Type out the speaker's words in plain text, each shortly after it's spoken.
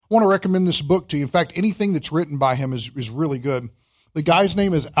want to recommend this book to you. In fact, anything that's written by him is really good. The guy's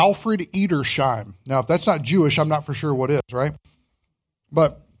name is Alfred Edersheim. Now, if that's not Jewish, I'm not for sure what is, right?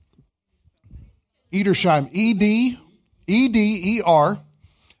 But Edersheim, Edersheim,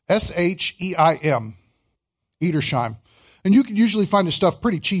 Edersheim. And you can usually find his stuff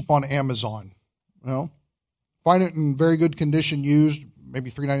pretty cheap on Amazon. Find it in very good condition, used,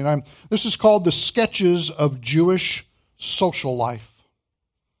 maybe $3.99. This is called The Sketches of Jewish Social Life.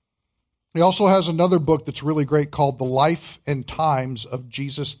 He also has another book that's really great called The Life and Times of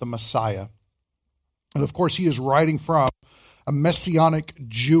Jesus the Messiah. And of course, he is writing from a messianic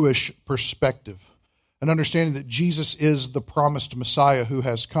Jewish perspective, an understanding that Jesus is the promised Messiah who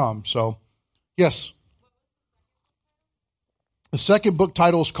has come. So, yes. The second book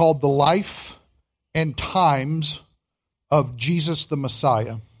title is called The Life and Times of Jesus the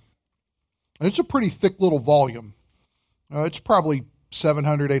Messiah. And it's a pretty thick little volume. It's probably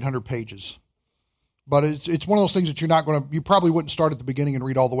 700, 800 pages. But it's one of those things that you probably wouldn't start at the beginning and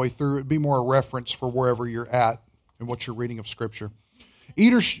read all the way through. It'd be more a reference for wherever you're at and what you're reading of Scripture.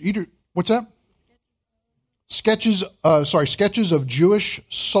 What's that? Sketches of Jewish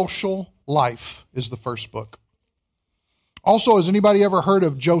Social Life is the first book. Also, has anybody ever heard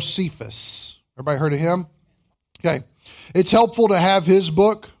of Josephus? Everybody heard of him? Okay. It's helpful to have his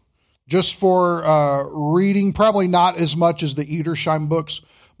book just for reading, probably not as much as the Edersheim books,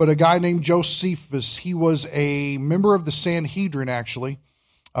 but a guy named Josephus, he was a member of the Sanhedrin, actually,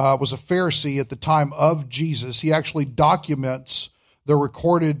 was a Pharisee at the time of Jesus. He actually documents the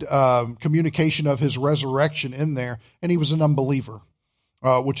recorded communication of his resurrection in there, and he was an unbeliever,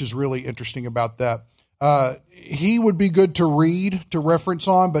 which is really interesting about that. He would be good to read, to reference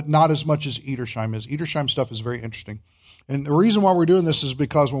on, but not as much as Edersheim is. Edersheim stuff is very interesting. And the reason why we're doing this is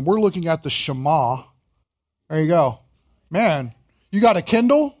because when we're looking at the Shema, there you go. Man, you got a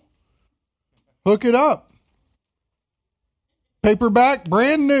Kindle? Hook it up. Paperback,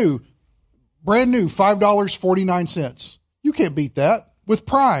 brand new, $5.49. You can't beat that. With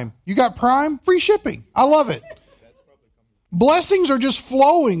Prime. You got Prime? Free shipping. I love it. Blessings are just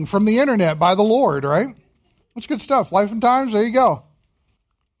flowing from the internet by the Lord, right? That's good stuff. Life and Times, there you go.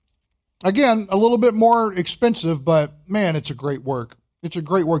 Again, a little bit more expensive, but man, it's a great work. It's a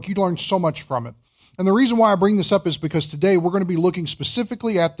great work. You learn so much from it. And the reason why I bring this up is because today we're going to be looking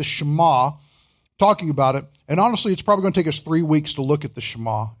specifically at the Shema, talking about it. And honestly, it's probably going to take us 3 weeks to look at the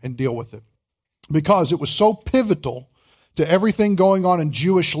Shema and deal with it, because it was so pivotal to everything going on in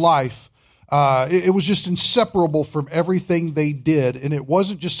Jewish life. It was just inseparable from everything they did. And it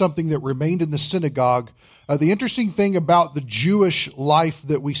wasn't just something that remained in the synagogue. The interesting thing about the Jewish life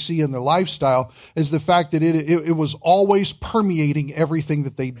that we see in their lifestyle is the fact that it was always permeating everything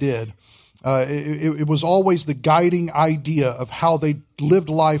that they did. It was always the guiding idea of how they lived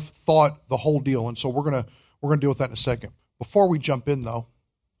life, thought, the whole deal. And so we're gonna deal with that in a second. Before we jump in, though,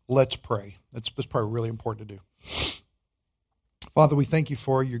 let's pray. That's probably really important to do. Father, we thank you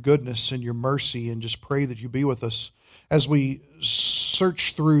for your goodness and your mercy, and just pray that you be with us as we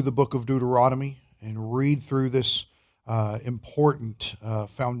search through the book of Deuteronomy and read through this important,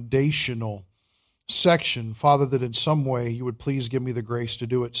 foundational section. Father, that in some way you would please give me the grace to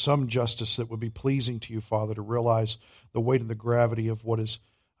do it some justice that would be pleasing to you, Father, to realize the weight and the gravity of what is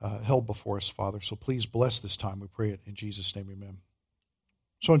held before us, Father. So please bless this time. We pray it in Jesus' name, amen.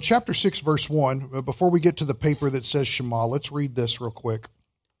 So in chapter 6, verse 1, before we get to the paper that says Shema, let's read this real quick.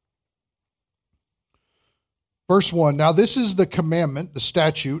 Verse 1, now this is the commandment, the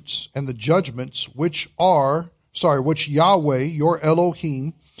statutes, and the judgments which Yahweh, your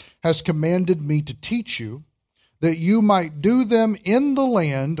Elohim, has commanded me to teach you, that you might do them in the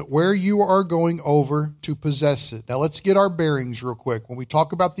land where you are going over to possess it. Now let's get our bearings real quick. When we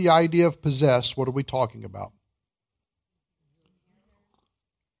talk about the idea of possess, what are we talking about?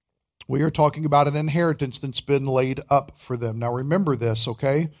 We are talking about an inheritance that's been laid up for them. Now remember this,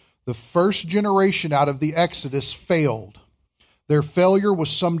 okay? The first generation out of the Exodus failed. Their failure was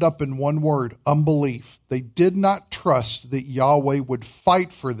summed up in one word: unbelief. They did not trust that Yahweh would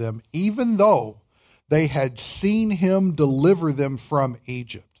fight for them, even though they had seen him deliver them from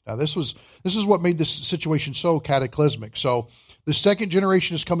Egypt. Now this is what made this situation so cataclysmic. So the second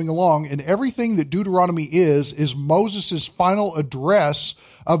generation is coming along, and everything that Deuteronomy is Moses' final address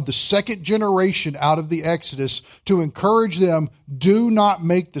of the second generation out of the Exodus to encourage them, do not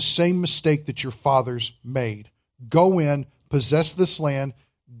make the same mistake that your fathers made. Go in, possess this land.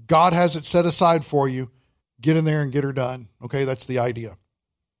 God has it set aside for you. Get in there and get her done. Okay, that's the idea.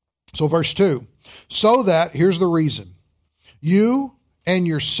 So verse 2, so that, here's the reason, you and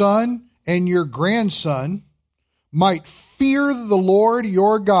your son and your grandson might fear the Lord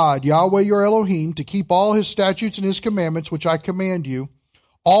your God, Yahweh your Elohim, to keep all his statutes and his commandments, which I command you,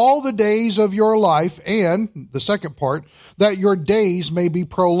 all the days of your life, and, the second part, that your days may be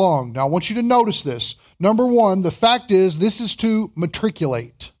prolonged. Now, I want you to notice this. Number one, the fact is this is to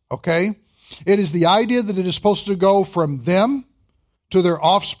matriculate, okay? It is the idea that it is supposed to go from them to their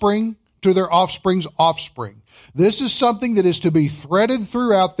offspring to their offspring's offspring. This is something that is to be threaded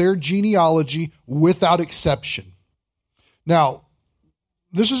throughout their genealogy without exception. Now,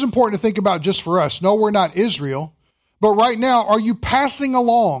 this is important to think about just for us. No, we're not Israel. But right now, are you passing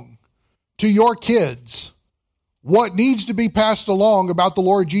along to your kids what needs to be passed along about the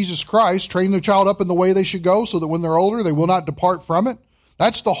Lord Jesus Christ, training their child up in the way they should go so that when they're older, they will not depart from it?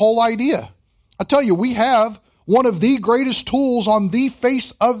 That's the whole idea. I tell you, we have one of the greatest tools on the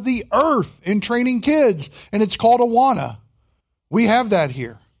face of the earth in training kids, and it's called Awana. We have that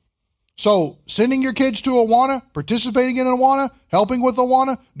here. So sending your kids to Awana, participating in Awana, helping with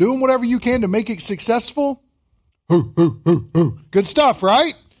Awana, doing whatever you can to make it successful, good stuff,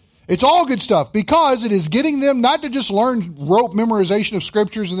 right? It's all good stuff because it is getting them not to just learn rote memorization of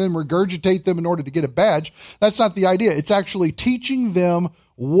scriptures and then regurgitate them in order to get a badge. That's not the idea. It's actually teaching them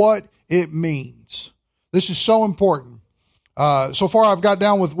what it means. This is so important. So far I've got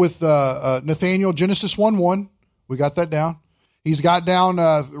down with Nathaniel, Genesis 1:1. We got that down. He's got down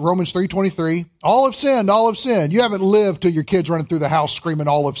Romans 3:23. All have sinned, all have sinned. You haven't lived till your kids running through the house screaming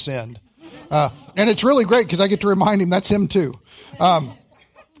all have sinned. And it's really great because I get to remind him that's him too.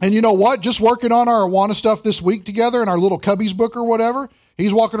 And you know what? Just working on our Awana stuff this week together in our little Cubbies book or whatever,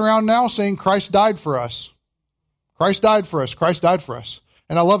 he's walking around now saying Christ died for us. Christ died for us. Christ died for us.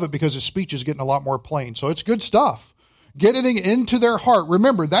 And I love it because his speech is getting a lot more plain. So it's good stuff. Getting it into their heart.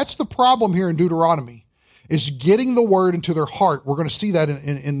 Remember, that's the problem here in Deuteronomy, is getting the word into their heart. We're going to see that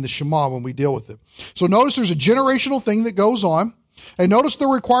in the Shema when we deal with it. So notice there's a generational thing that goes on. And notice the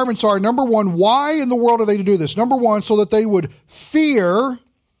requirements are, number one, why in the world are they to do this? Number one, so that they would fear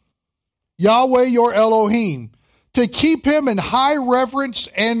Yahweh your Elohim, to keep him in high reverence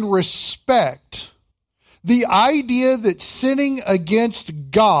and respect. The idea that sinning against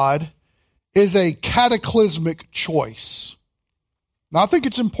God is a cataclysmic choice. Now, I think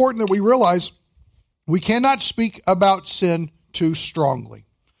it's important that we realize we cannot speak about sin too strongly.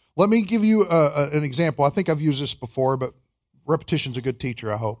 Let me give you an example. I think I've used this before, but repetition's a good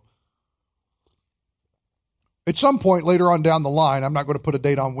teacher, I hope. At some point later on down the line, I'm not going to put a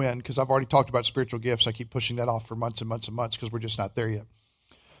date on when because I've already talked about spiritual gifts. I keep pushing that off for months and months and months because we're just not there yet.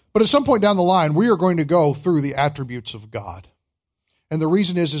 But at some point down the line, we are going to go through the attributes of God. And the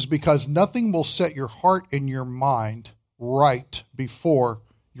reason is because nothing will set your heart and your mind right before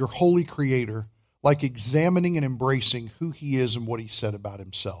your holy Creator like examining and embracing who he is and what he said about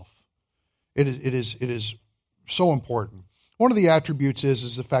himself. It is so important. One of the attributes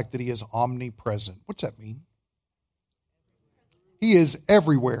is the fact that he is omnipresent. What's that mean? He is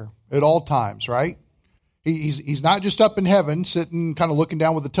everywhere at all times, right? He's not just up in heaven sitting kind of looking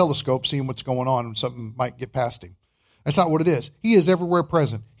down with a telescope seeing what's going on and something might get past him. That's not what it is. He is everywhere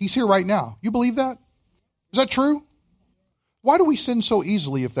present. He's here right now. You believe that? Is that true? Why do we sin so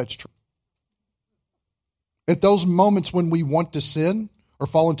easily if that's true? At those moments when we want to sin or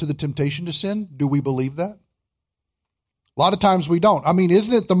fall into the temptation to sin, do we believe that? A lot of times we don't. I mean,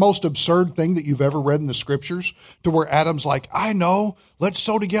 isn't it the most absurd thing that you've ever read in the scriptures to where Adam's like, I know, let's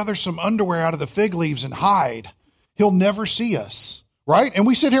sew together some underwear out of the fig leaves and hide. He'll never see us, right? And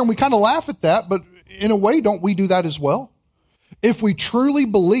we sit here and we kind of laugh at that, but in a way, don't we do that as well? If we truly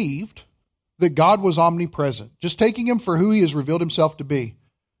believed that God was omnipresent, just taking him for who he has revealed himself to be,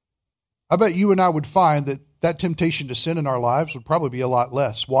 I bet you and I would find that temptation to sin in our lives would probably be a lot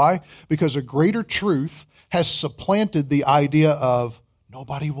less. Why? Because a greater truth has supplanted the idea of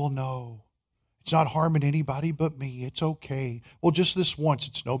nobody will know. It's not harming anybody but me. It's okay. Well, just this once,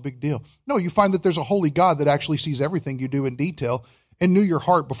 it's no big deal. No, you find that there's a holy God that actually sees everything you do in detail and knew your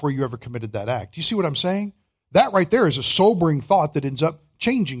heart before you ever committed that act. You see what I'm saying? That right there is a sobering thought that ends up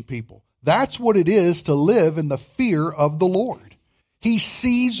changing people. That's what it is to live in the fear of the Lord. He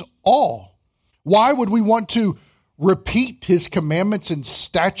sees all. Why would we want to repeat his commandments and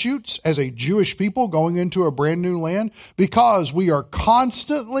statutes as a Jewish people going into a brand new land? Because we are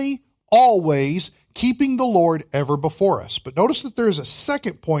constantly, always keeping the Lord ever before us. But notice that there is a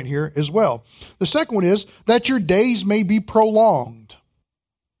second point here as well. The second one is that your days may be prolonged.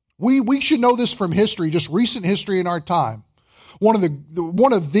 We should know this from history, just recent history in our time. One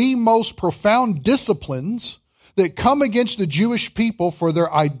of the most profound disciplines that come against the Jewish people for their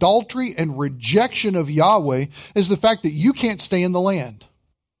idolatry and rejection of Yahweh is the fact that you can't stay in the land.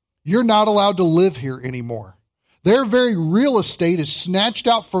 You're not allowed to live here anymore. Their very real estate is snatched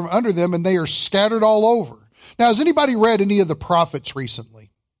out from under them and they are scattered all over. Now, has anybody read any of the prophets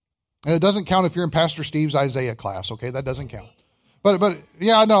recently? And it doesn't count if you're in Pastor Steve's Isaiah class, okay? That doesn't count. But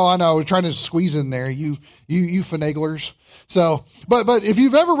yeah, I know. We're trying to squeeze in there, you finaglers. So, but if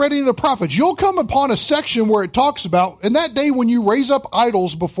you've ever read any of the prophets, you'll come upon a section where it talks about, in that day when you raise up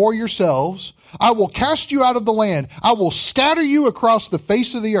idols before yourselves, I will cast you out of the land. I will scatter you across the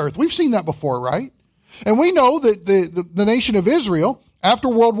face of the earth. We've seen that before, right? And we know that the nation of Israel, after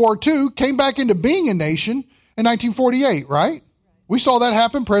World War II, came back into being a nation in 1948, right? We saw that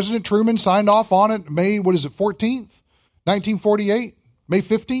happen. President Truman signed off on it May, 14th? 1948? May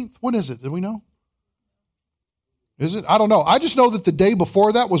 15th? When is it? Do we know? Is it? I don't know. I just know that the day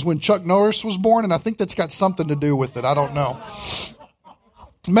before that was when Chuck Norris was born, and I think that's got something to do with it. I don't know.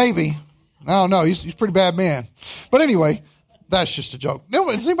 Maybe. I don't know. He's a pretty bad man. But anyway, that's just a joke.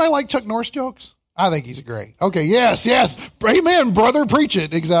 Does anybody like Chuck Norris jokes? I think he's great. Okay, yes. Amen, brother. Preach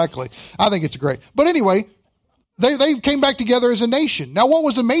it. Exactly. I think it's great. But anyway, they came back together as a nation. Now, what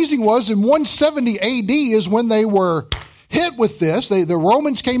was amazing was in 170 AD is when they were hit with this. The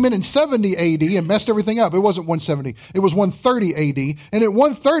Romans came in 70 AD and messed everything up. It wasn't 170. It was 130 AD. And at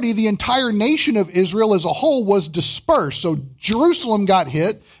 130, the entire nation of Israel as a whole was dispersed. So Jerusalem got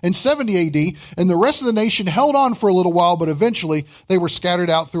hit in 70 AD, and the rest of the nation held on for a little while, but eventually they were scattered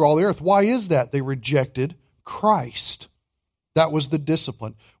out through all the earth. Why is that? They rejected Christ. That was the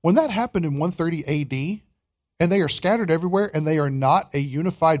discipline. When that happened in 130 AD, and they are scattered everywhere, and they are not a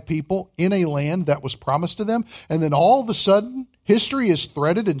unified people in a land that was promised to them. And then all of a sudden, history is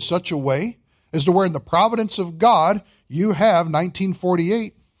threaded in such a way as to where in the providence of God, you have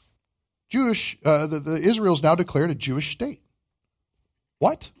 1948, Israel's now declared a Jewish state.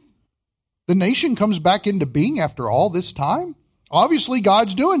 What? The nation comes back into being after all this time? Obviously,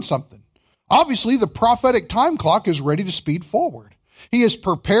 God's doing something. Obviously, the prophetic time clock is ready to speed forward. He is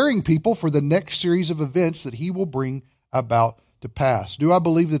preparing people for the next series of events that he will bring about to pass. Do I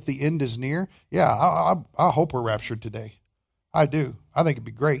believe that the end is near? Yeah, I hope we're raptured today. I do. I think it'd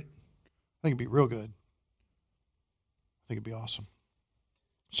be great. I think it'd be real good. I think it'd be awesome.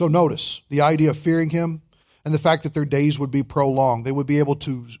 So notice the idea of fearing him and the fact that their days would be prolonged. They would be able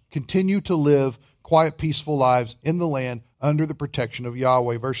to continue to live quiet, peaceful lives in the land under the protection of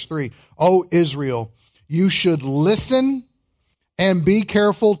Yahweh. Verse 3, O Israel, you should listen and be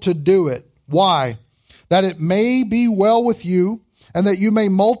careful to do it. Why? That it may be well with you and that you may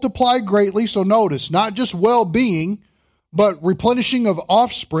multiply greatly. So notice, not just well-being, but replenishing of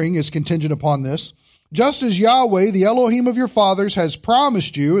offspring is contingent upon this. Just as Yahweh, the Elohim of your fathers, has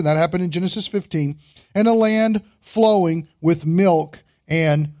promised you, and that happened in Genesis 15, in a land flowing with milk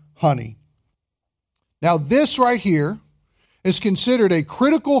and honey. Now this right here is considered a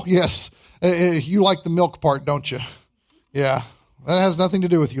critical, yes, you like the milk part, don't you? Yeah. That has nothing to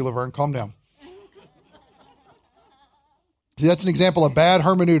do with you, Laverne. Calm down. See, that's an example of bad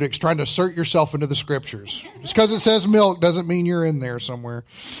hermeneutics, trying to assert yourself into the scriptures. Just because it says milk doesn't mean you're in there somewhere.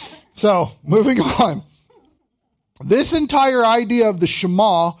 So, moving on. This entire idea of the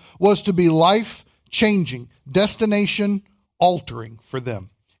Shema was to be life-changing, destination-altering for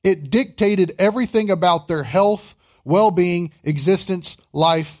them. It dictated everything about their health, well-being, existence,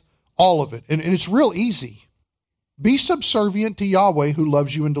 life, all of it. And it's real easy. Be subservient to Yahweh who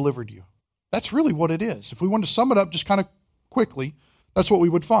loves you and delivered you. That's really what it is. If we want to sum it up just kind of quickly, that's what we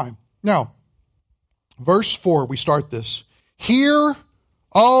would find. Now, verse 4, we start this. Hear,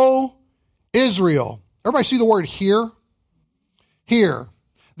 O Israel. Everybody see the word hear? Hear.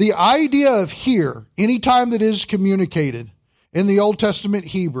 The idea of hear, anytime that is communicated in the Old Testament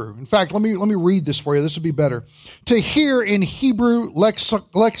Hebrew. In fact, let me read this for you. This would be better. To hear in Hebrew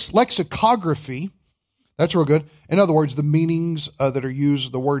lexicography, that's real good. In other words, the meanings that are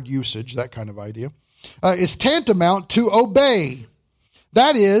used, the word usage, that kind of idea, is tantamount to obey.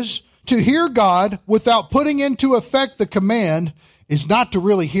 That is, to hear God without putting into effect the command is not to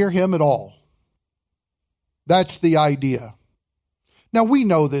really hear him at all. That's the idea. Now, we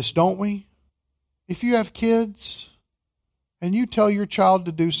know this, don't we? If you have kids and you tell your child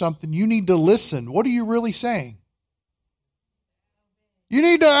to do something, you need to listen. What are you really saying? You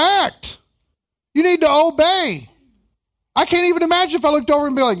need to act. You need to obey. I can't even imagine if I looked over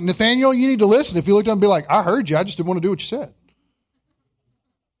and be like, Nathaniel, you need to listen. If you looked up and be like, I heard you, I just didn't want to do what you said.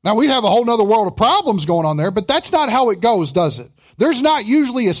 Now, we'd have a whole other world of problems going on there, but that's not how it goes, does it? There's not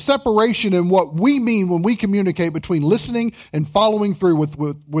usually a separation in what we mean when we communicate between listening and following through with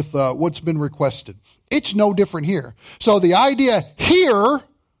what's been requested. It's no different here. So the idea, hear,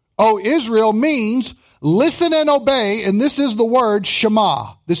 O Israel, means listen and obey, and this is the word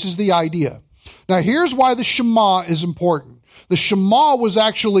Shema. This is the idea. Now, here's why the Shema is important. The Shema was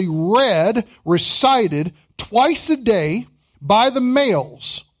actually read, recited twice a day by the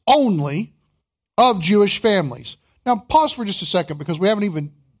males only of Jewish families. Now, pause for just a second because we haven't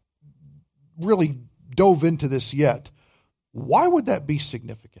even really dove into this yet. Why would that be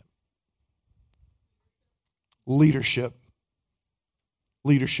significant? Leadership.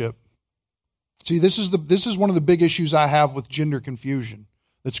 See, this is one of the big issues I have with gender confusion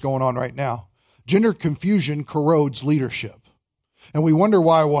that's going on right now. Gender confusion corrodes leadership. And we wonder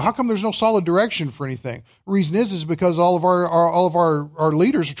why, well, how come there's no solid direction for anything? The reason is because all of our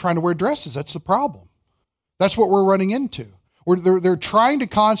leaders are trying to wear dresses. That's the problem. That's what we're running into. They're trying to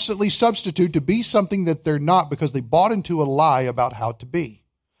constantly substitute to be something that they're not because they bought into a lie about how to be.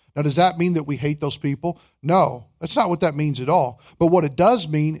 Now, does that mean that we hate those people? No, that's not what that means at all. But what it does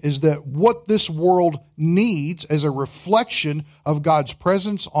mean is that what this world needs as a reflection of God's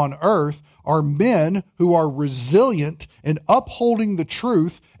presence on earth are men who are resilient in upholding the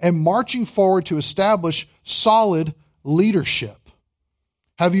truth and marching forward to establish solid leadership.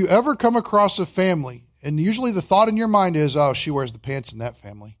 Have you ever come across a family, and usually the thought in your mind is, oh, she wears the pants in that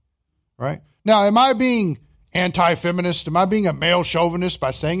family, right? Now, am I being anti-feminist? Am I being a male chauvinist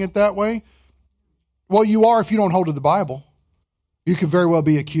by saying it that way? Well, you are if you don't hold to the Bible. You could very well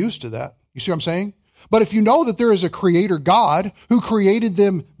be accused of that. You see what I'm saying? But if you know that there is a creator God who created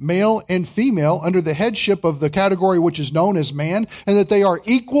them male and female under the headship of the category which is known as man, and that they are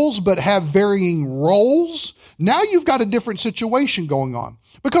equals but have varying roles, now you've got a different situation going on.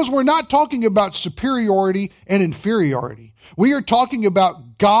 Because we're not talking about superiority and inferiority. We are talking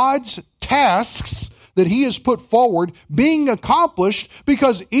about God's tasks that he has put forward being accomplished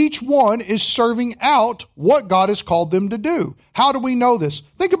because each one is serving out what God has called them to do. How do we know this?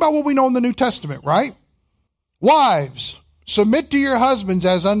 Think about what we know in the New Testament, right? Wives, submit to your husbands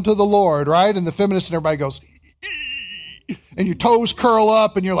as unto the Lord, right? And the feminists and everybody goes, and your toes curl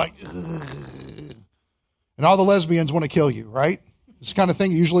up and you're like, ugh. And all the lesbians want to kill you, right? This kind of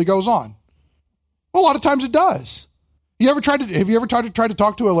thing usually goes on. Well, a lot of times it does. Have you ever tried to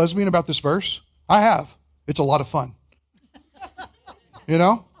talk to a lesbian about this verse? I have. It's a lot of fun. You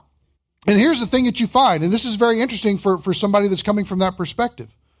know? And here's the thing that you find, and this is very interesting for somebody that's coming from that perspective.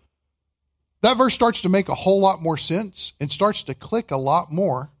 That verse starts to make a whole lot more sense and starts to click a lot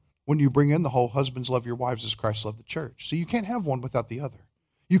more when you bring in the whole husbands love your wives as Christ loved the church. So you can't have one without the other.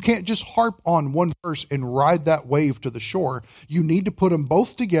 You can't just harp on one verse and ride that wave to the shore. You need to put them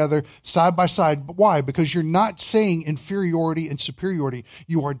both together side by side. Why? Because you're not saying inferiority and superiority.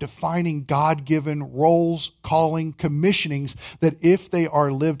 You are defining God-given roles, calling, commissionings that if they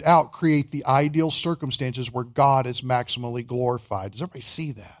are lived out, create the ideal circumstances where God is maximally glorified. Does everybody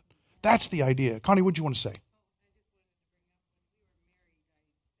see that? That's the idea. Connie, what do you want to say?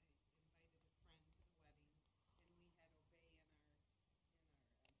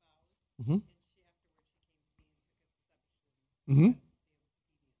 Mm-hmm. Mm-hmm.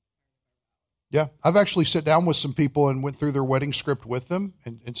 Yeah, I've actually sat down with some people and went through their wedding script with them,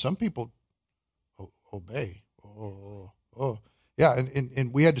 and some people obey. Yeah,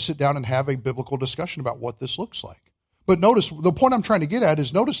 and we had to sit down and have a biblical discussion about what this looks like. But notice, the point I'm trying to get at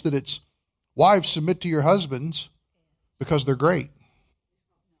is notice that it's wives submit to your husbands because they're great,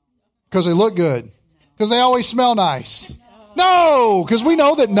 because they look good, because they always smell nice. No, because we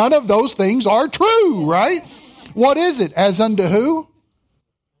know that none of those things are true, right? What is it? As unto who?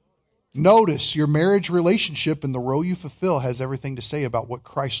 Notice your marriage relationship and the role you fulfill has everything to say about what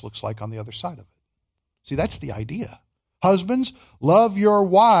Christ looks like on the other side of it. See, that's the idea. Husbands, love your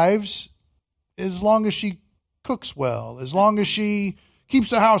wives as long as she cooks well, as long as she keeps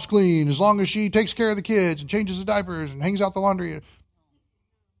the house clean, as long as she takes care of the kids and changes the diapers and hangs out the laundry.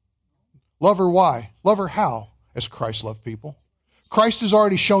 Love her why? Love her how? As Christ loved people. Christ has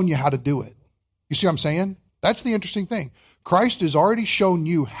already shown you how to do it. You see what I'm saying? That's the interesting thing. Christ has already shown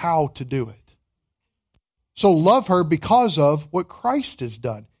you how to do it. So love her because of what Christ has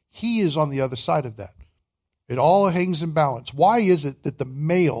done. He is on the other side of that. It all hangs in balance. Why is it that the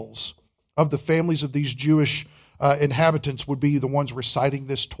males of the families of these Jewish inhabitants would be the ones reciting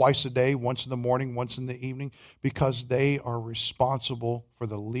this twice a day, once in the morning, once in the evening? Because they are responsible for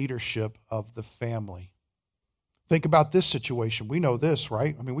the leadership of the family. Think about this situation. We know this,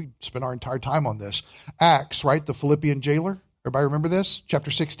 right? I mean, we spent our entire time on this. Acts, right? The Philippian jailer. Everybody remember this?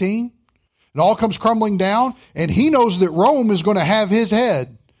 Chapter 16. It all comes crumbling down, and he knows that Rome is going to have his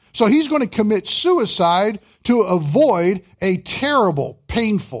head. So he's going to commit suicide to avoid a terrible,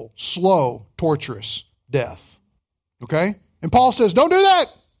 painful, slow, torturous death. Okay? And Paul says, don't do that.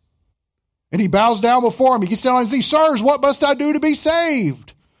 And he bows down before him. He gets down on his knees. Sirs, what must I do to be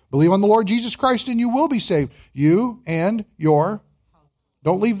saved? Believe on the Lord Jesus Christ and you will be saved. You and your...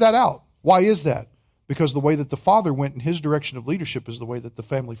 Don't leave that out. Why is that? Because the way that the father went in his direction of leadership is the way that the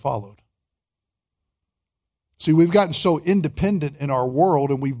family followed. See, we've gotten so independent in our world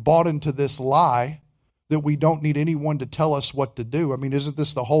and we've bought into this lie that we don't need anyone to tell us what to do. I mean, isn't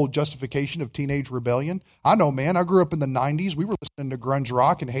this the whole justification of teenage rebellion? I know, man. I grew up in the 90s. We were listening to grunge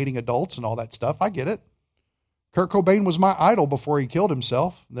rock and hating adults and all that stuff. I get it. Kurt Cobain was my idol before he killed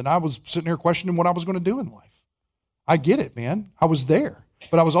himself. Then I was sitting here questioning what I was going to do in life. I get it, man. I was there.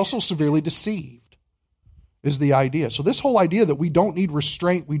 But I was also severely deceived, is the idea. So this whole idea that we don't need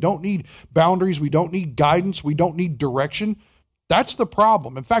restraint, we don't need boundaries, we don't need guidance, we don't need direction, that's the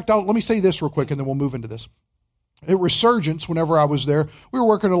problem. In fact, let me say this real quick and then we'll move into this. At Resurgence, whenever I was there, we were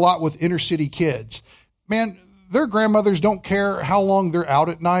working a lot with inner city kids. Man, their grandmothers don't care how long they're out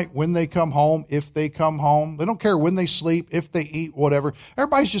at night, when they come home, if they come home. They don't care when they sleep, if they eat, whatever.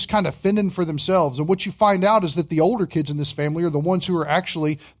 Everybody's just kind of fending for themselves. And what you find out is that the older kids in this family are the ones who are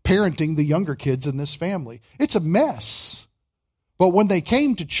actually parenting the younger kids in this family. It's a mess. But when they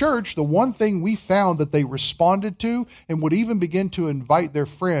came to church, the one thing we found that they responded to and would even begin to invite their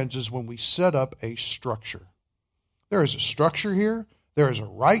friends is when we set up a structure. There is a structure here. There is a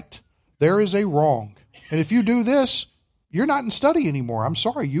right. There is a wrong. And if you do this, you're not in study anymore. I'm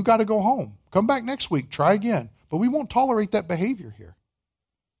sorry, you got to go home. Come back next week, try again. But we won't tolerate that behavior here.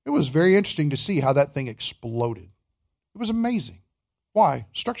 It was very interesting to see how that thing exploded. It was amazing. Why?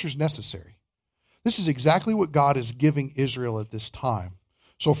 Structure's necessary. This is exactly what God is giving Israel at this time.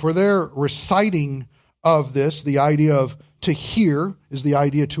 So for their reciting of this, the idea of to hear is the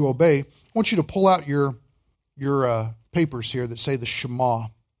idea to obey. I want you to pull out your papers here that say the Shema.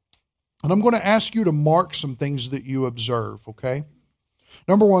 And I'm going to ask you to mark some things that you observe, okay?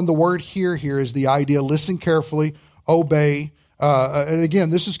 Number one, the word hear here is the idea, listen carefully, obey. And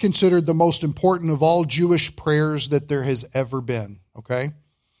again, this is considered the most important of all Jewish prayers that there has ever been, okay?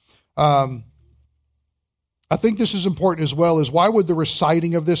 I think this is important as well. Is why would the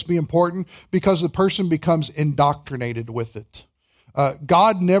reciting of this be important? Because the person becomes indoctrinated with it.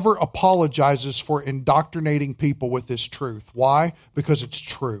 God never apologizes for indoctrinating people with this truth. Why? Because it's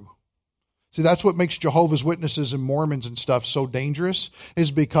true. See, that's what makes Jehovah's Witnesses and Mormons and stuff so dangerous,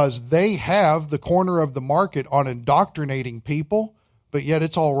 is because they have the corner of the market on indoctrinating people, but yet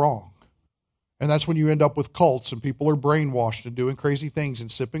it's all wrong. And that's when you end up with cults and people are brainwashed and doing crazy things and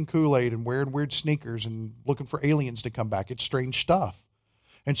sipping Kool-Aid and wearing weird sneakers and looking for aliens to come back. It's strange stuff.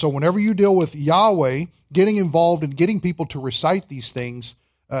 And so whenever you deal with Yahweh, getting involved and getting people to recite these things,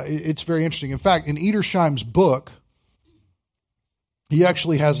 it's very interesting. In fact, in Edersheim's book, he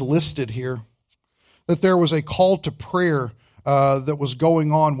actually has listed here that there was a call to prayer that was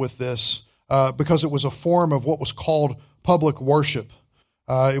going on with this because it was a form of what was called public worship.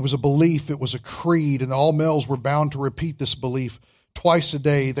 It was a belief, it was a creed, and all males were bound to repeat this belief twice a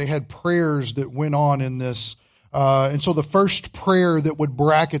day. They had prayers that went on in this. And so the first prayer that would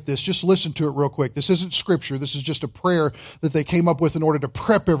bracket this, just listen to it real quick. This isn't scripture. This is just a prayer that they came up with in order to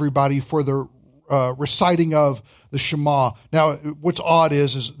prep everybody for the reciting of the Shema. Now, what's odd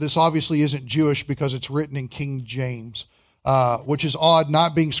is this obviously isn't Jewish because it's written in King James, which is odd,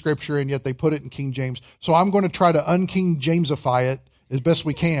 not being scripture, and yet they put it in King James. So I'm going to try to un-King Jamesify it as best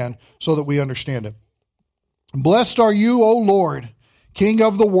we can so that we understand it. Blessed are you, O Lord, King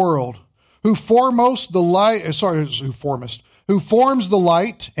of the world, who forms the light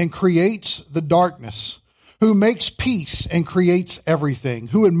and creates the darkness, who makes peace and creates everything,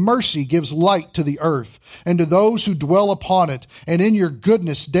 who in mercy gives light to the earth and to those who dwell upon it, and in your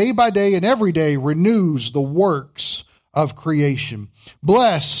goodness day by day and every day renews the works of creation.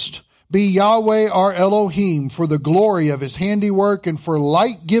 Blessed be Yahweh our Elohim for the glory of his handiwork and for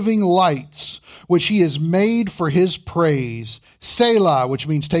light-giving lights, which he has made for his praise. Selah, which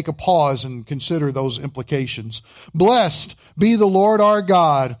means take a pause and consider those implications. Blessed be the Lord our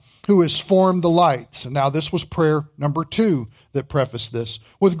God, who has formed the lights. And now this was prayer number 2 that prefaced this.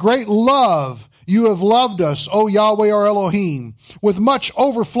 With great love you have loved us, O Yahweh our Elohim. With much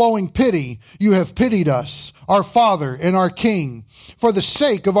overflowing pity you have pitied us, our Father and our King. For the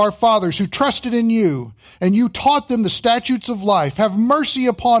sake of our fathers who trusted in you, and you taught them the statutes of life, have mercy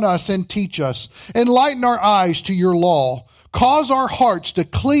upon us and teach us. Enlighten our eyes to your law. Cause our hearts to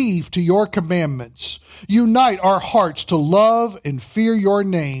cleave to your commandments. Unite our hearts to love and fear your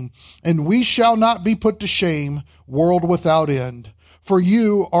name, and we shall not be put to shame, world without end. For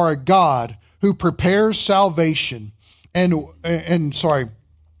you are a God who prepares salvation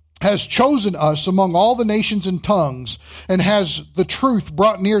has chosen us among all the nations and tongues, and has the truth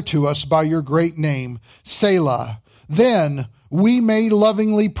brought near to us by your great name, Selah. Then we may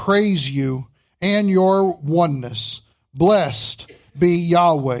lovingly praise you and your oneness. Blessed be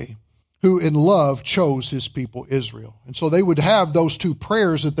Yahweh, who in love chose his people Israel. And so they would have those two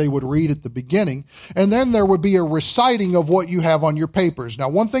prayers that they would read at the beginning, and then there would be a reciting of what you have on your papers. Now,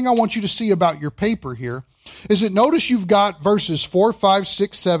 one thing I want you to see about your paper here is that notice you've got verses 4, 5,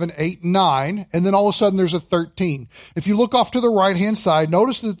 6, 7, 8, 9, and then all of a sudden there's a 13. If you look off to the right-hand side,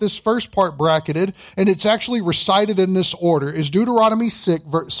 notice that this first part bracketed, and it's actually recited in this order, is Deuteronomy 6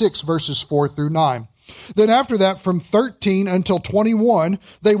 verses 4 through 9. Then after that, from 13 until 21,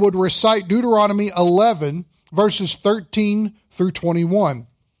 they would recite Deuteronomy 11, verses 13 through 21.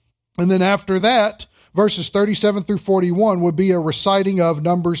 And then after that, verses 37 through 41 would be a reciting of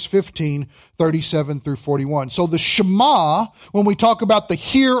Numbers 15, 37 through 41. So the Shema, when we talk about the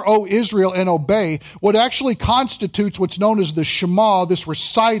hear, O Israel, and obey, what actually constitutes what's known as the Shema, this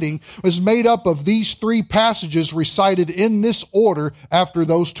reciting, is made up of these three passages recited in this order after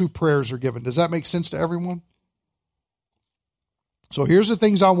those two prayers are given. Does that make sense to everyone? So here's the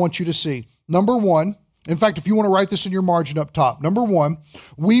things I want you to see. Number one, in fact, if you want to write this in your margin up top, number one,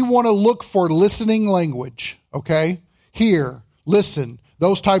 we want to look for listening language, okay? Hear, listen,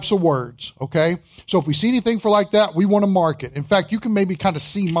 those types of words, okay? So if we see anything for like that, we want to mark it. In fact, you can maybe kind of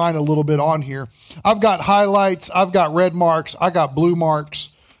see mine a little bit on here. I've got highlights, I've got red marks, I got blue marks,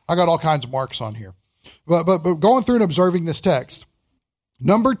 I got all kinds of marks on here. But going through and observing this text.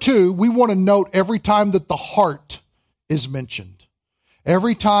 Number two, we want to note every time that the heart is mentioned.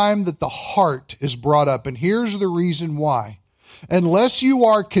 Every time that the heart is brought up. And here's the reason why. Unless you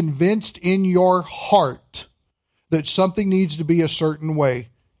are convinced in your heart that something needs to be a certain way,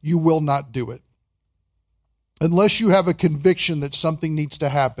 you will not do it. Unless you have a conviction that something needs to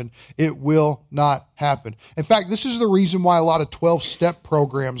happen, it will not happen. In fact, this is the reason why a lot of 12-step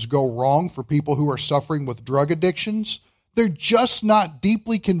programs go wrong for people who are suffering with drug addictions. They're just not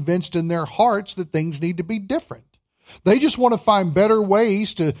deeply convinced in their hearts that things need to be different. They just want to find better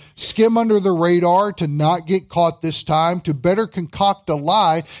ways to skim under the radar, to not get caught this time, to better concoct a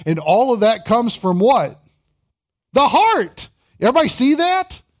lie. And all of that comes from what? The heart. Everybody see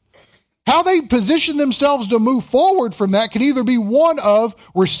that? How they position themselves to move forward from that can either be one of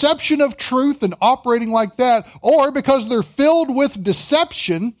reception of truth and operating like that, or because they're filled with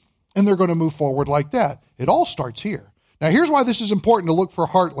deception and they're going to move forward like that. It all starts here. Now, here's why this is important to look for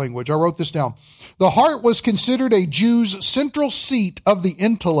heart language. I wrote this down. The heart was considered a Jew's central seat of the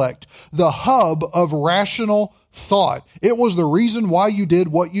intellect, the hub of rational thought. It was the reason why you did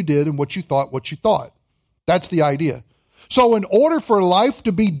what you did and what you thought. That's the idea. So in order for life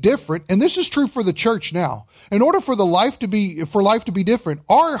to be different, and this is true for the church now, in order for life to be different,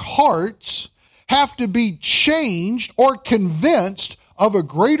 our hearts have to be changed or convinced of a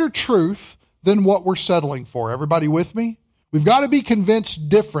greater truth than what we're settling for. Everybody with me? We've got to be convinced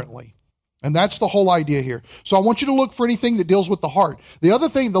differently. And that's the whole idea here. So I want you to look for anything that deals with the heart. The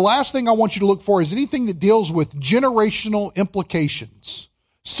last thing I want you to look for is anything that deals with generational implications.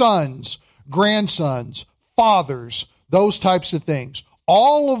 Sons, grandsons, fathers, those types of things.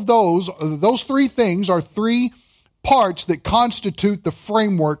 All of those three things are three parts that constitute the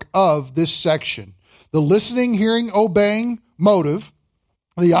framework of this section. The listening, hearing, obeying motive.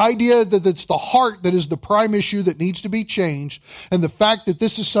 The idea that it's the heart that is the prime issue that needs to be changed, and the fact that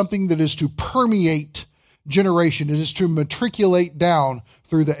this is something that is to permeate generation, it is to matriculate down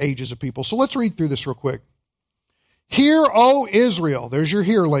through the ages of people. So let's read through this real quick. Hear, O Israel. There's your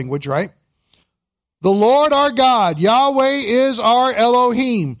hear language, right? The Lord our God, Yahweh is our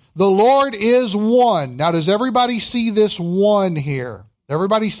Elohim. The Lord is one. Now, does everybody see this one here?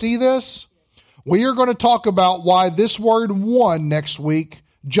 Everybody see this? We are going to talk about why this word one next week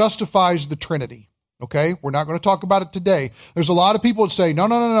justifies the Trinity. Okay? We're not going to talk about it today. There's a lot of people that say,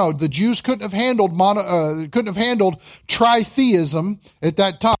 no. The Jews couldn't have handled tritheism at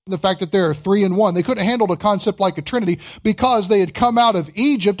that time, the fact that there are three in one. They couldn't have handled a concept like a Trinity because they had come out of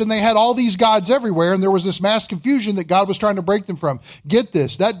Egypt and they had all these gods everywhere, and there was this mass confusion that God was trying to break them from. Get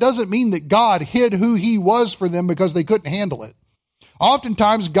this. That doesn't mean that God hid who he was for them because they couldn't handle it.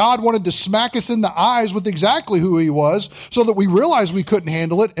 Oftentimes, God wanted to smack us in the eyes with exactly who he was so that we realize we couldn't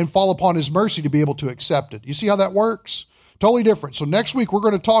handle it and fall upon his mercy to be able to accept it. You see how that works? Totally different. So next week, we're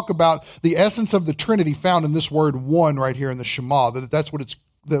going to talk about the essence of the Trinity found in this word one right here in the Shema. That's what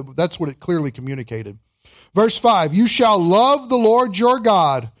it clearly communicated. Verse 5, you shall love the Lord your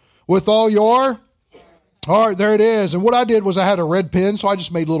God with all your heart. There it is. And what I did was I had a red pen, so I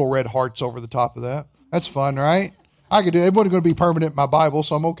just made little red hearts over the top of that. That's fun, right? I could do it. It wasn't going to be permanent in my Bible,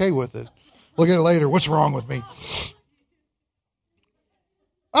 so I'm okay with it. Look at it later. What's wrong with me?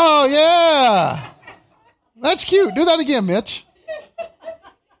 Oh, yeah. That's cute. Do that again, Mitch.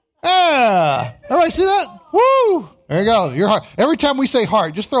 Yeah. Everybody see that? Woo. There you go. Your heart. Every time we say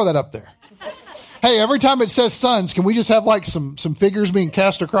heart, just throw that up there. Hey, every time it says sons, can we just have like some figures being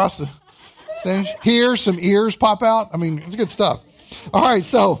cast across the stage? Here, some ears pop out. I mean, it's good stuff. All right,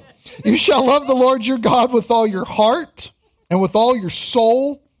 so you shall love the Lord your God with all your heart and with all your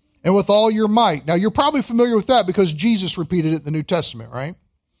soul and with all your might. Now, you're probably familiar with that because Jesus repeated it in the New Testament, right?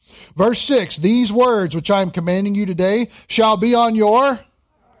 Verse 6, these words which I am commanding you today shall be on your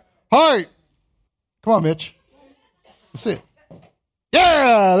heart. Come on, Mitch. That's it.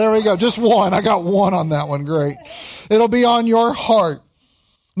 Yeah, there we go. Just one. I got one on that one. Great. It'll be on your heart.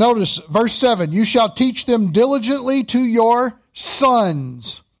 Notice verse 7, you shall teach them diligently to your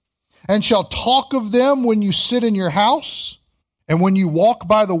sons, and shall talk of them when you sit in your house, and when you walk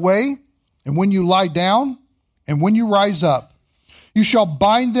by the way, and when you lie down, and when you rise up. You shall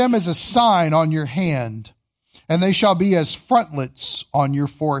bind them as a sign on your hand, and they shall be as frontlets on your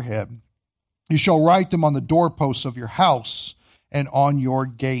forehead. You shall write them on the doorposts of your house and on your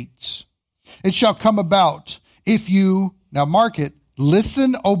gates. It shall come about if you, now mark it,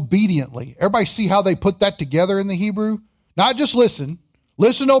 listen obediently. Everybody see how they put that together in the Hebrew? Not just listen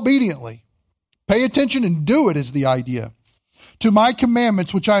obediently. Pay attention and do it is the idea. To my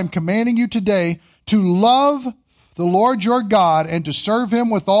commandments, which I am commanding you today, to love the Lord your God and to serve him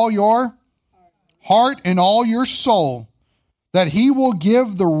with all your heart and all your soul, that he will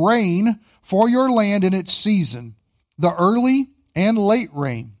give the rain for your land in its season, the early and late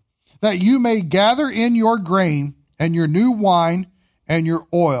rain, that you may gather in your grain and your new wine and your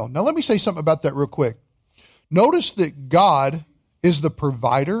oil. Now let me say something about that real quick. Notice that God is the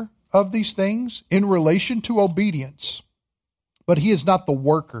provider of these things in relation to obedience, but he is not the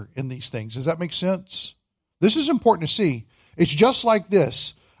worker in these things. Does that make sense? This is important to see. It's just like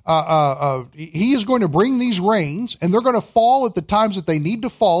this. He is going to bring these rains, and they're going to fall at the times that they need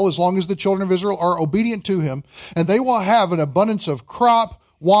to fall as long as the children of Israel are obedient to him, and they will have an abundance of crop,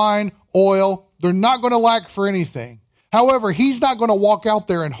 wine, oil. They're not going to lack for anything. However, he's not going to walk out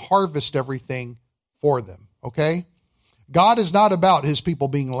there and harvest everything for them, okay? God is not about his people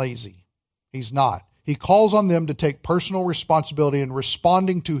being lazy. He's not. He calls on them to take personal responsibility in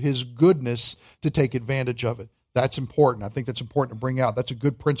responding to his goodness to take advantage of it. That's important. I think that's important to bring out. That's a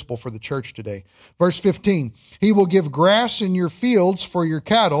good principle for the church today. Verse 15, he will give grass in your fields for your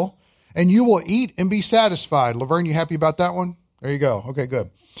cattle, and you will eat and be satisfied. Laverne, you happy about that one? There you go. Okay, good.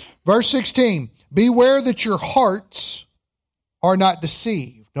 Verse 16, beware that your hearts are not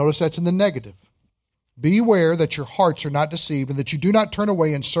deceived. Notice that's in the negative. Beware that your hearts are not deceived, and that you do not turn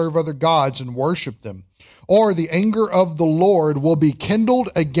away and serve other gods and worship them. Or the anger of the Lord will be kindled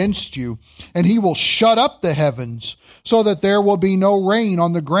against you, and he will shut up the heavens, so that there will be no rain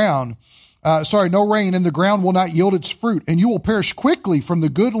on the ground. No rain, and the ground will not yield its fruit, and you will perish quickly from the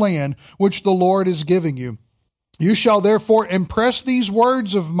good land which the Lord is giving you. You shall therefore impress these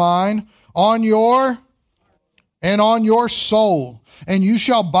words of mine on your and on your soul, and you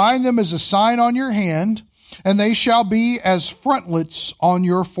shall bind them as a sign on your hand, and they shall be as frontlets on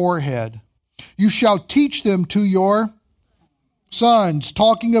your forehead. You shall teach them to your sons,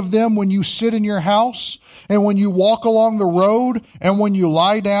 talking of them when you sit in your house, and when you walk along the road, and when you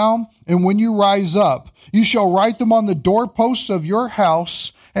lie down, and when you rise up. You shall write them on the doorposts of your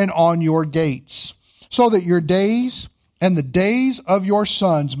house and on your gates, so that your days and the days of your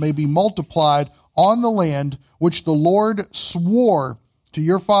sons may be multiplied on the land which the Lord swore to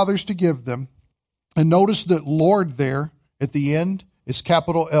your fathers to give them. And notice that Lord there at the end is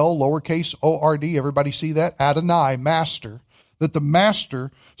capital L, lowercase O-R-D. Everybody see that? Adonai, master. That the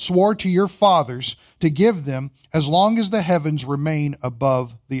master swore to your fathers to give them as long as the heavens remain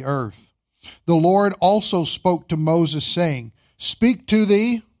above the earth. The Lord also spoke to Moses, saying, speak to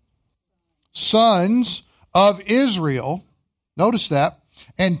the sons of Israel, notice that,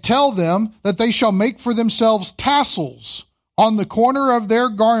 and tell them that they shall make for themselves tassels on the corner of their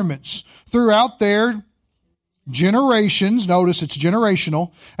garments throughout their generations, notice it's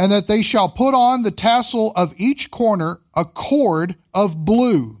generational, and that they shall put on the tassel of each corner a cord of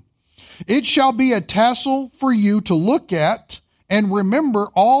blue. It shall be a tassel for you to look at and remember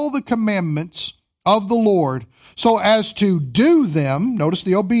all the commandments of the Lord, so as to do them, notice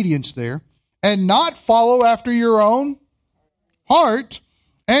the obedience there, and not follow after your own heart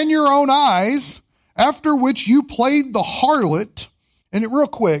and your own eyes, after which you played the harlot. And real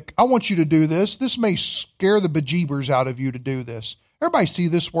quick, I want you to do this. This may scare the bejeebers out of you to do this. Everybody see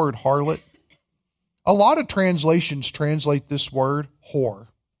this word harlot? A lot of translations translate this word whore.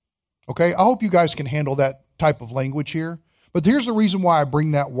 Okay, I hope you guys can handle that type of language here. But here's the reason why I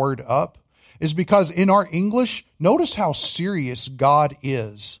bring that word up, is because in our English, notice how serious God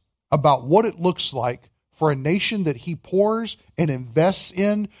is about what it looks like for a nation that he pours and invests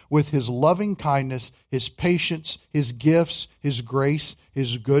in with his loving kindness, his patience, his gifts, his grace,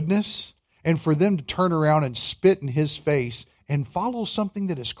 his goodness, and for them to turn around and spit in his face and follow something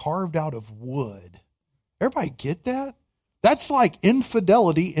that is carved out of wood. Everybody get that? That's like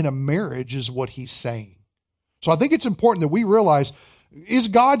infidelity in a marriage is what he's saying. So I think it's important that we realize, is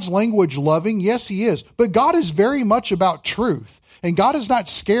God's language loving? Yes, he is. But God is very much about truth. And God is not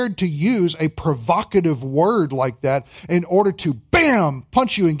scared to use a provocative word like that in order to, bam,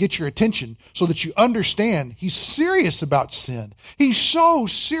 punch you and get your attention so that you understand he's serious about sin. He's so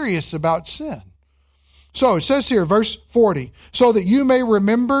serious about sin. So it says here, verse 40, so that you may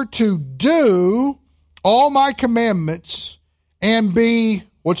remember to do all my commandments and be,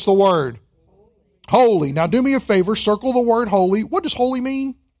 what's the word? Holy. Now do me a favor, circle the word holy. What does holy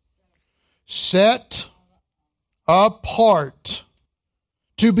mean? Set apart.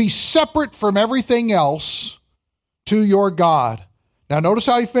 To be separate from everything else to your God. Now notice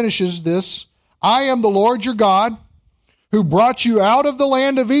how he finishes this. I am the Lord your God who brought you out of the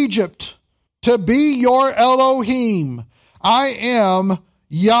land of Egypt to be your Elohim. I am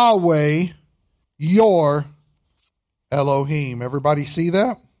Yahweh, your Elohim. Everybody see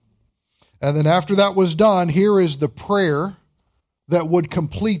that? And then after that was done, here is the prayer that would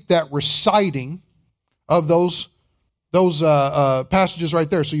complete that reciting of those passages right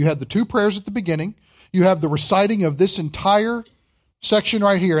there. So you had the two prayers at the beginning. You have the reciting of this entire section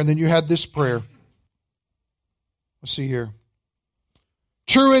right here. And then you had this prayer. Let's see here.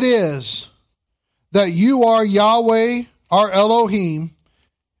 True it is that you are Yahweh, our Elohim,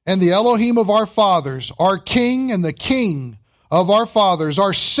 and the Elohim of our fathers, our King and the King of our fathers,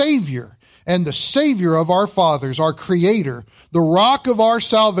 our Savior and the Savior of our fathers, our Creator, the rock of our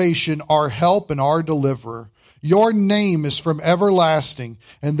salvation, our help and our deliverer. Your name is from everlasting,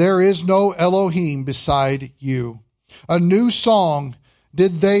 and there is no Elohim beside you. A new song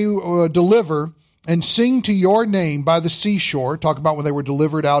did they deliver and sing to your name by the seashore. Talk about when they were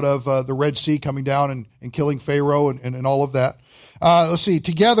delivered out of the Red Sea, coming down and killing Pharaoh and all of that. Let's see,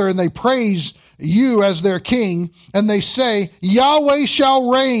 together, and they praise you as their king, and they say, Yahweh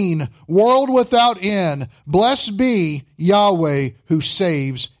shall reign, world without end. Blessed be Yahweh who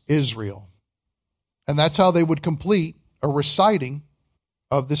saves Israel. And that's how they would complete a reciting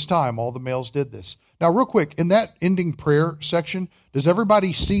of this time. All the males did this. Now, real quick, in that ending prayer section, does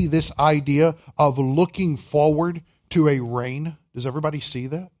everybody see this idea of looking forward to a reign? Does everybody see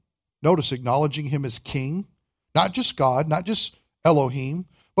that? Notice acknowledging him as king, not just God, not just Elohim,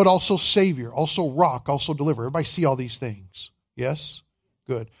 but also Savior, also rock, also deliverer. Everybody see all these things? Yes?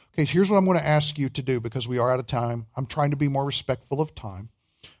 Good. Okay, so here's what I'm going to ask you to do because we are out of time. I'm trying to be more respectful of time.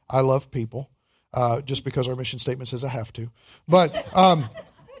 I love people. Just because our mission statement says I have to. But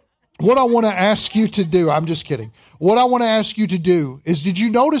what I want to ask you to do, I'm just kidding. What I want to ask you to do is, did you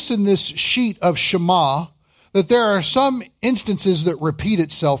notice in this sheet of Shema that there are some instances that repeat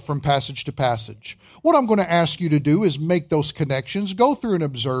itself from passage to passage? What I'm going to ask you to do is make those connections. Go through and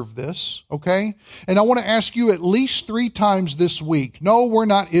observe this, okay? And I want to ask you at least 3 times this week. No, we're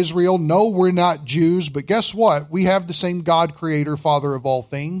not Israel. No, we're not Jews. But guess what? We have the same God, Creator, Father of all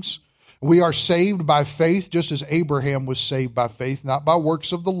things. We are saved by faith, just as Abraham was saved by faith, not by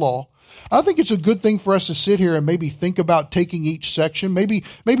works of the law. I think it's a good thing for us to sit here and maybe think about taking each section. Maybe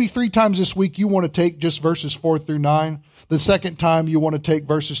 3 times this week you want to take just verses 4 through 9. The second time you want to take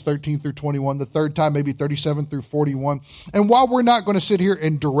verses 13 through 21. The third time maybe 37 through 41. And while we're not going to sit here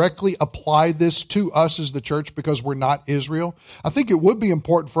and directly apply this to us as the church because we're not Israel, I think it would be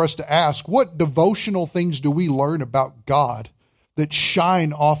important for us to ask, what devotional things do we learn about God that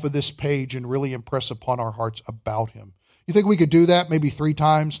shine off of this page and really impress upon our hearts about him? You think we could do that maybe 3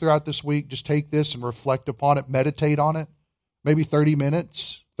 times throughout this week? Just take this and reflect upon it, meditate on it. Maybe 30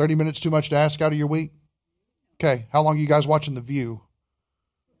 minutes. 30 minutes too much to ask out of your week? Okay, how long are you guys watching The View?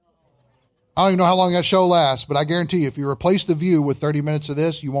 I don't even know how long that show lasts, but I guarantee you, if you replace The View with 30 minutes of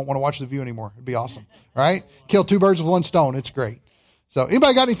this, you won't want to watch The View anymore. It'd be awesome. All right? Kill 2 birds with 1 stone. It's great. So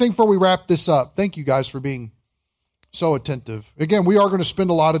anybody got anything before we wrap this up? Thank you guys for being so attentive. Again, we are going to spend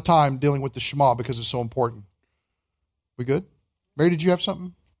a lot of time dealing with the Shema because it's so important. We good? Mary, did you have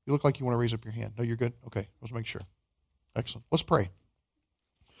something? You look like you want to raise up your hand. No, you're good? Okay, let's make sure. Excellent. Let's pray.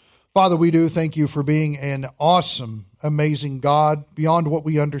 Father, we do thank you for being an awesome, amazing God beyond what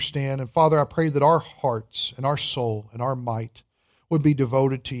we understand. And Father, I pray that our hearts and our soul and our might would be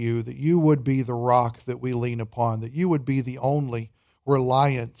devoted to you, that you would be the rock that we lean upon, that you would be the only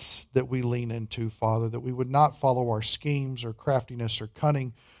reliance that we lean into, Father, that we would not follow our schemes or craftiness or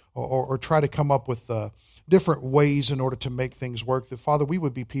cunning or try to come up with different ways in order to make things work. That, Father, we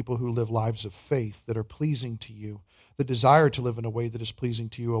would be people who live lives of faith that are pleasing to you, that desire to live in a way that is pleasing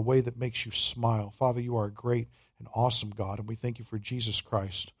to you, a way that makes you smile. Father, you are a great and awesome God, and we thank you for Jesus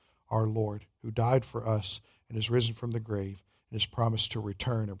Christ, our Lord, who died for us and is risen from the grave and has promised to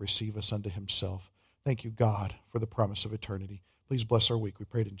return and receive us unto himself. Thank you, God, for the promise of eternity. Please bless our week. We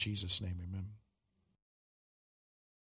pray it in Jesus' name. Amen.